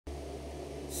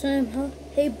Sam,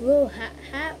 hey bro,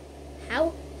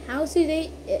 how's your day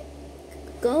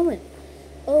going?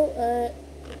 Oh,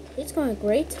 it's going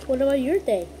great. What about your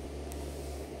day?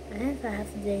 I have a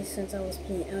half a day since I was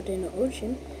playing out in the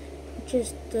ocean,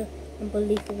 just the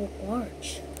unbelievable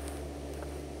barge.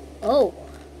 Oh,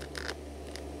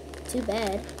 too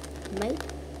bad, mate.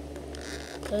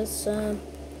 Cause I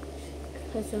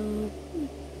don't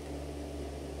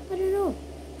know.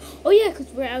 Oh yeah, cause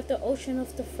we're out the ocean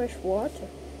of the fresh water.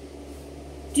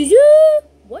 Did you?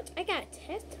 What? I got a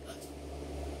test.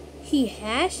 He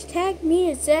hashtagged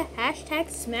me and said hashtag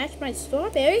smash my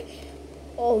strawberry.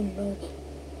 Oh no.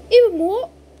 Even more?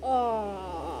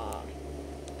 Oh,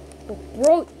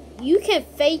 bro, you can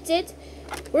fake it.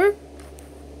 We're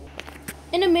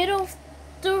in the middle of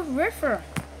the river.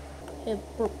 Hey,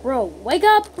 bro, wake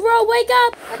up! Bro, wake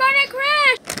up! We're gonna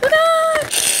crash! Look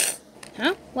out!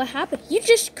 Huh? What happened? You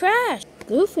just crashed.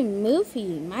 Goofy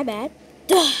movie, my bad.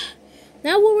 Duh.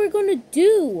 Now what we're gonna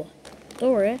do?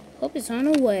 Dora, hope it's on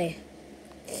the way.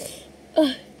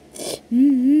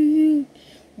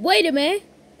 Wait a minute.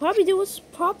 Probably there was a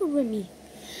problem with me.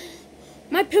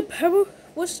 My propeller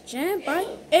was jammed by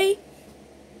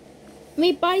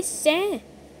sand.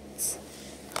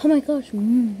 Oh my gosh.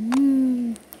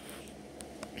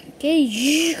 Okay.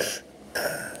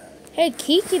 Hey,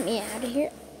 can you get me out of here?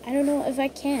 I don't know if I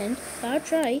can, but I'll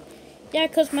try. Yeah,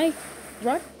 cause my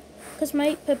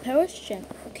propeller's jammed.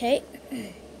 Okay.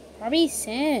 Probably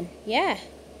sand. Yeah.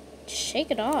 Just shake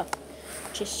it off.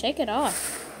 Just shake it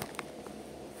off.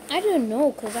 I don't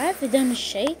know, cause I haven't done a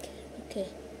shake. Okay.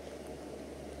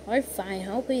 Alright, fine.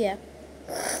 I'll yeah.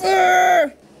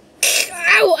 Ow!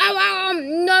 Ow! Ow!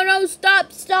 No!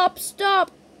 Stop!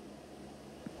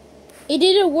 It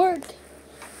didn't work.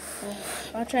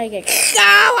 I'll try again.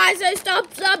 Ow! I said stop!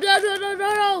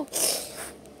 No!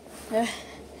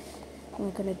 What am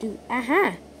I gonna do?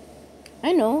 Aha!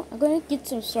 I know. I'm gonna get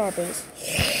some strawberries.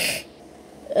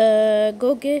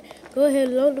 Go ahead,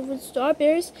 load up with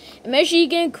strawberries. And make sure you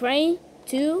get a crane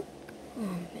too.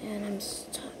 Oh man, I'm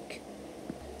stuck.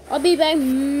 I'll be back.